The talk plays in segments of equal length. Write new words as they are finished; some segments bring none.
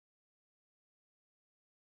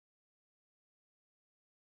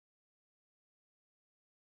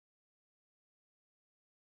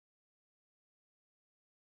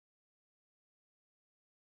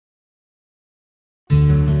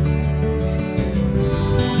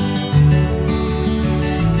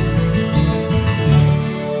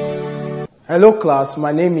Hello class,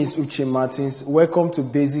 my name is Uche Martins. Welcome to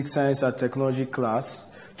Basic Science and Technology class.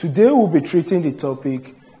 Today we'll be treating the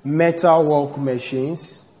topic metal work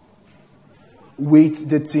machines with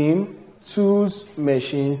the theme tools,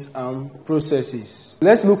 machines and processes.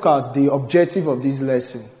 Let's look at the objective of this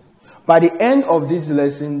lesson. By the end of this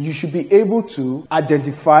lesson, you should be able to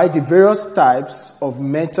identify the various types of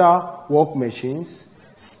metal work machines,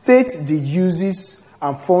 state the uses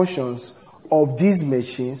and functions of these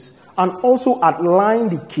machines, and also outline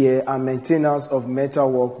the care and maintenance of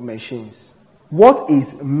metalwork machines. What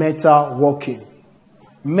is metalworking?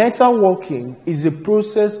 Metalworking is a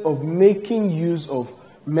process of making use of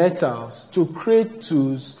metals to create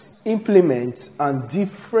tools, implements, and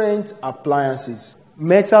different appliances.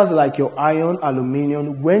 Metals like your iron,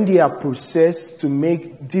 aluminum, when they are processed to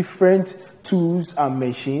make different tools and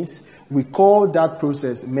machines, we call that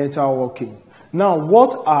process metalworking. Now,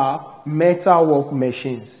 what are metalwork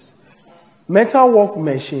machines? Metalwork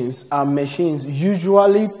machines are machines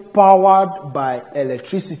usually powered by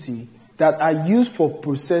electricity that are used for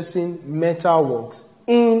processing metalworks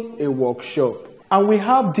in a workshop. And we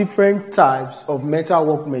have different types of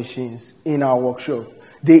metalwork machines in our workshop.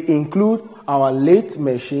 They include our lathe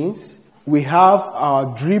machines, we have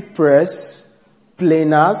our drip press,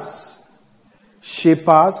 planers,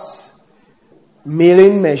 shapers,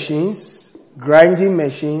 milling machines, grinding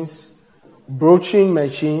machines, broaching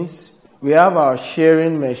machines. We have our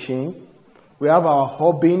shearing machine, we have our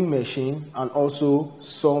hobbing machine, and also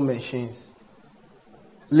saw machines.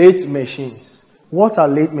 Lathe machines. What are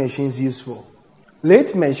lathe machines used for?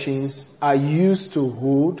 Lathe machines are used to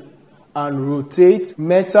hold and rotate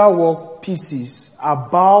metalwork pieces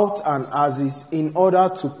about an axis in order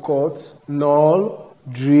to cut, null,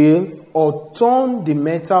 drill, or turn the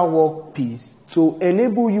metalwork piece to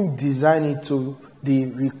enable you design it to the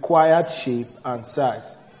required shape and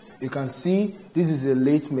size. You can see this is a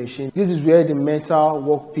lathe machine. This is where the metal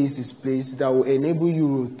workpiece is placed that will enable you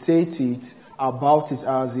rotate it about its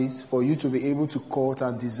axis for you to be able to cut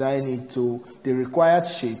and design it to the required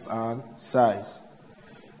shape and size.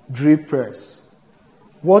 Drip press.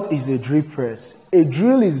 What is a drip press? A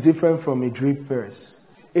drill is different from a drip press.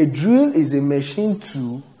 A drill is a machine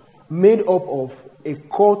tool made up of a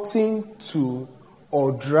cutting tool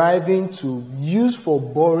or driving tool used for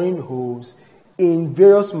boring holes in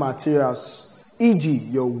various materials, e.g.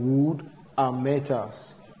 your wood and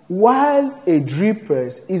metals. While a drip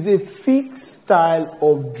press is a fixed style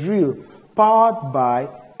of drill powered by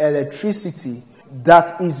electricity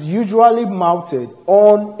that is usually mounted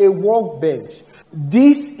on a workbench.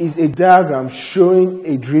 This is a diagram showing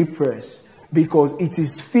a drip press because it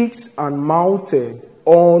is fixed and mounted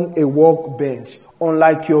on a workbench,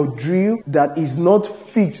 unlike your drill that is not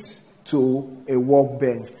fixed to a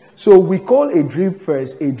workbench. So we call a drip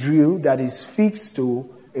press a drill that is fixed to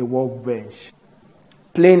a workbench.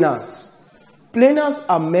 Planers. Planers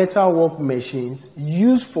are metalwork machines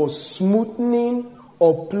used for smoothing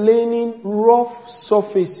or planing rough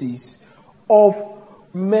surfaces of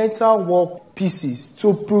metalwork pieces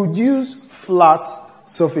to produce flat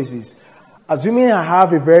surfaces. Assuming I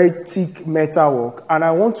have a very thick metalwork and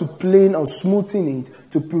I want to plane or smoothen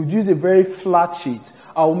it to produce a very flat sheet,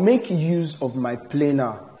 I'll make use of my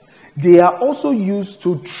planer. They are also used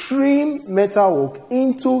to trim metalwork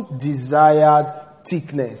into desired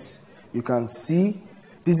thickness. You can see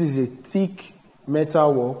this is a thick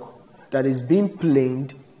metalwork that is being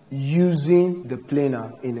planed using the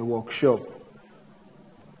planer in a workshop.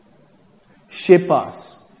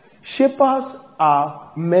 Shapers. Shapers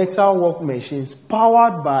are metalwork machines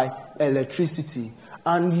powered by electricity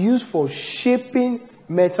and used for shaping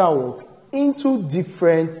metalwork into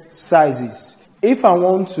different sizes. If I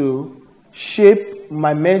want to shape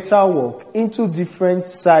my metalwork into different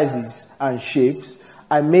sizes and shapes,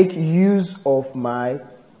 I make use of my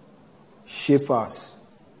shapers.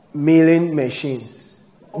 Milling machines.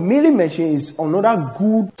 Milling machine is another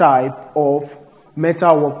good type of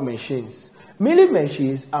metalwork machines. Milling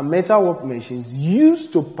machines are metalwork machines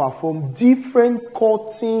used to perform different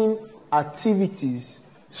cutting activities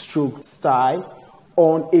stroke style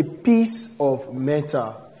on a piece of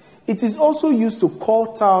metal. It is also used to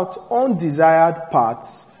cut out undesired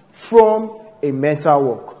parts from a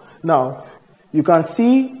metalwork. Now, you can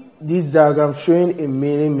see this diagram showing a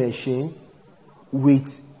milling machine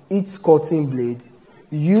with its cutting blade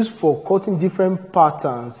used for cutting different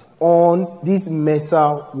patterns on this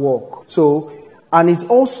metal work. And it's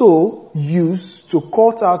also used to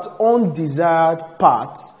cut out undesired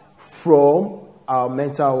parts from our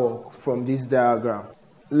metal work from this diagram.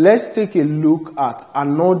 Let's take a look at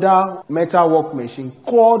another metalwork machine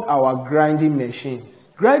called our grinding machines.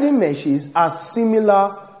 Grinding machines are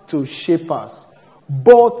similar to shapers,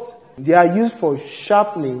 but they are used for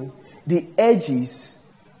sharpening the edges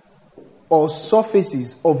or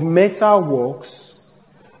surfaces of metal works,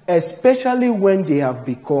 especially when they have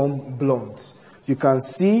become blunt. You can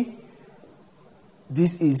see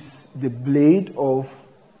this is the blade of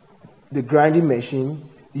the grinding machine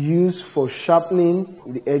used for sharpening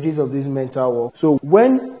the edges of this metal work. So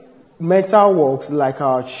when metal works like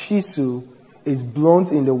our chisel is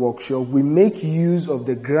blunt in the workshop, we make use of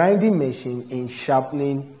the grinding machine in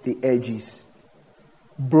sharpening the edges.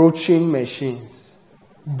 Broaching machines.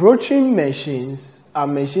 Broaching machines are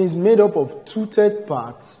machines made up of toothed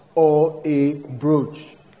parts or a broach.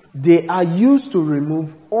 They are used to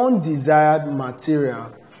remove undesired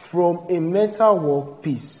material from a metal work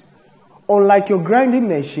piece. Unlike your grinding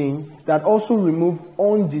machine that also removes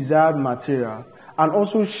undesired material and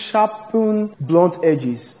also sharpen blunt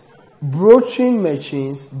edges, broaching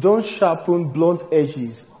machines don't sharpen blunt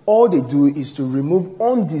edges. All they do is to remove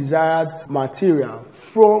undesired material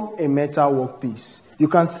from a metal workpiece. You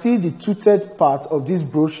can see the toothed part of this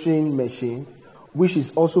broaching machine, which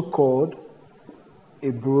is also called a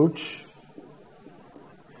broach,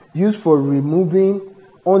 used for removing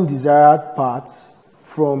undesired parts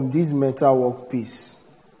from this metal workpiece.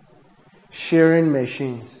 Shearing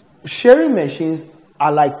machines. Shearing machines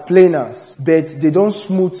are like planers, but they don't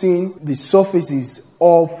smoothen the surfaces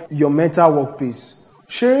of your metal workpiece.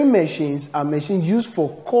 Shearing machines are machines used for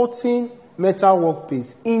cutting metal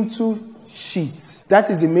workpiece into sheets. That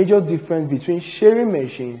is the major difference between shearing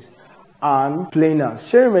machines and planers.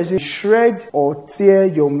 Shearing machines shred or tear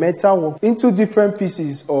your metal work into different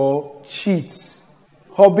pieces or sheets.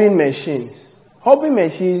 Hobbing machines. Hobbing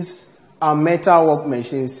machines are metal work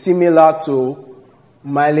machines similar to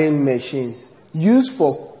milling machines, used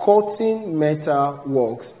for cutting metal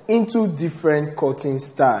works into different cutting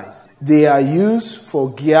styles. They are used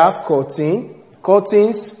for gear cutting, cutting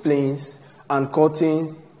splines, and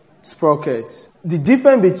cutting sprockets. The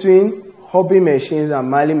difference between hobbing machines and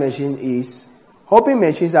milling machines is hobbing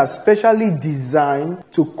machines are specially designed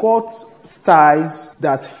to cut styles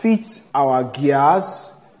that fit our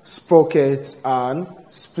gears, sprockets, and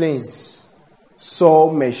splines.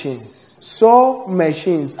 Saw machines. Saw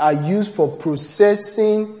machines are used for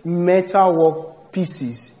processing metal work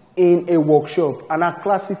pieces in a workshop and are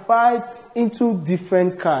classified into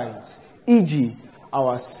different kinds, e.g.,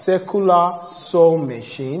 our circular saw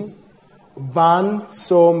machine, band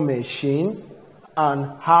saw machine,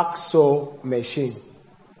 and hacksaw machine.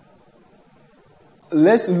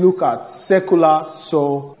 Let's look at circular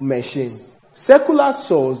saw machine. Circular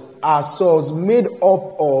saws are saws made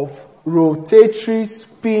up of rotatory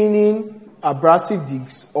spinning abrasive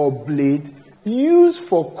discs or blade used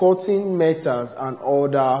for cutting metals and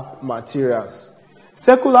other materials.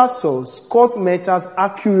 Circular saws cut metals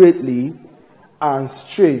accurately and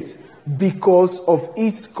straight because of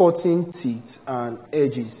its cutting teeth and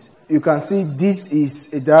edges. You can see this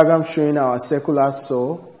is a diagram showing our circular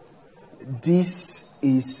saw. This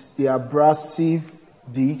is the abrasive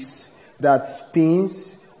disc that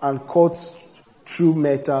spins and cuts through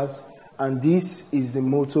metals, and this is the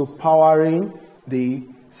motor powering the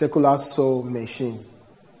circular saw machine.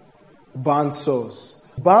 Band saws.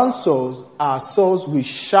 Band saws are saws with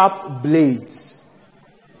sharp blades.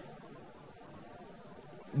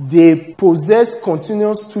 They possess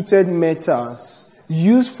continuous toothed metals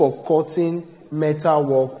used for cutting metal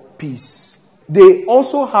work piece. They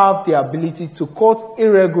also have the ability to cut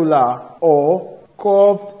irregular or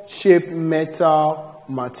curved shaped metal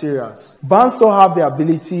materials. Band saws have the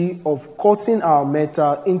ability of cutting our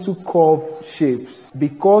metal into curved shapes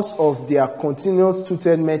because of their continuous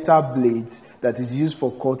toothed metal blades that is used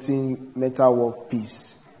for cutting metal work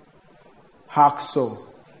piece. Hacksaw.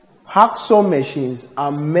 Hacksaw machines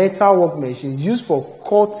are metal work machines used for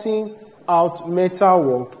cutting out metal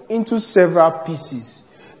work into several pieces.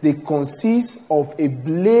 They consist of a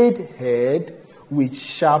blade head with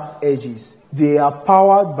sharp edges. They are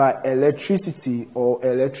powered by electricity or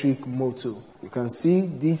electric motor. You can see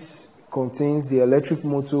this contains the electric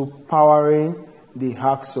motor powering the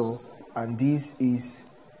hacksaw, and this is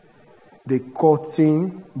the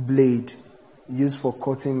cutting blade used for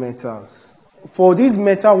cutting metals. For these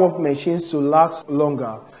metal work machines to last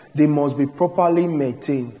longer, they must be properly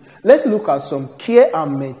maintained. Let's look at some care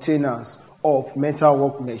and maintenance of metal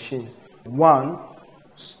work machines. 1.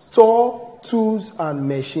 Store tools and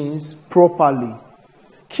machines properly.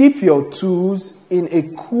 Keep your tools in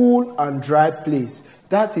a cool and dry place.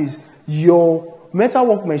 That is, your metal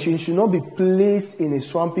work machine should not be placed in a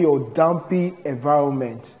swampy or dampy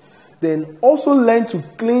environment. Then also learn to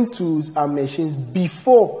clean tools and machines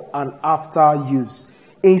before and after use.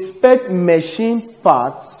 Inspect machine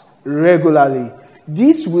parts regularly.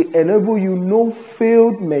 This will enable you to know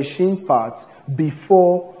failed machine parts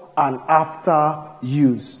before and after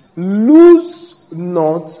use. Loose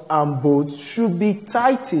nuts and bolts should be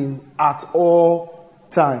tightened at all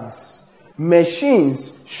times.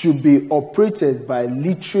 Machines should be operated by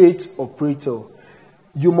literate operator.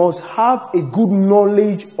 You must have a good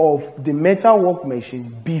knowledge of the metalwork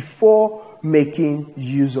machine before making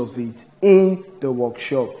use of it in the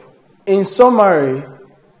workshop. In summary,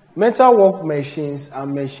 metalwork machines are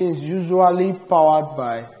machines usually powered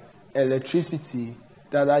by electricity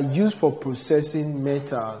that are used for processing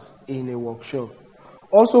metals in a workshop.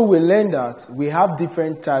 Also, we learned that we have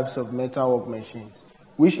different types of metalwork machines,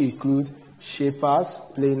 which include shapers,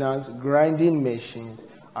 planers, grinding machines,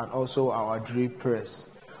 and also our drill press.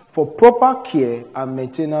 For proper care and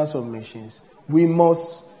maintenance of machines, we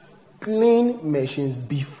must clean machines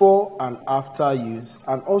before and after use,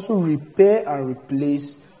 and also repair and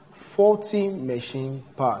replace faulty machine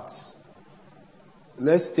parts.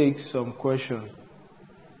 Let's take some questions.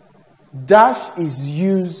 Dash is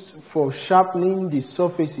used for sharpening the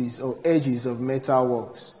surfaces or edges of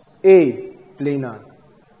metalworks. A. Planer.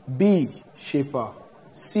 B. Shaper.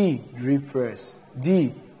 C. Drill press.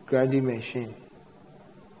 D. Grinding machine.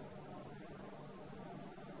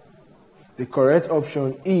 The correct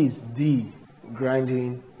option is D.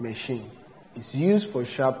 Grinding machine. It's used for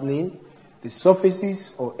sharpening the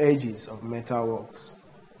surfaces or edges of metalworks.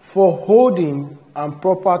 For holding and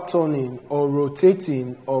proper turning or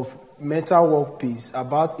rotating of metalwork piece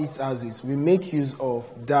about its axis, we make use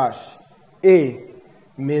of dash. A.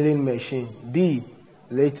 Milling machine. B.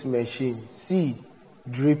 Lathe machine. C.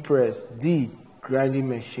 Drill press. D. Grinding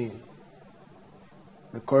machine.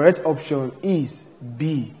 The correct option is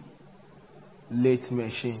B. Lathe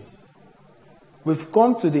machine. We've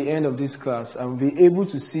come to the end of this class and we'll be able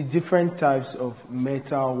to see different types of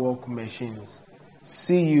metalwork machines.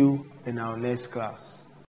 See you in our next class.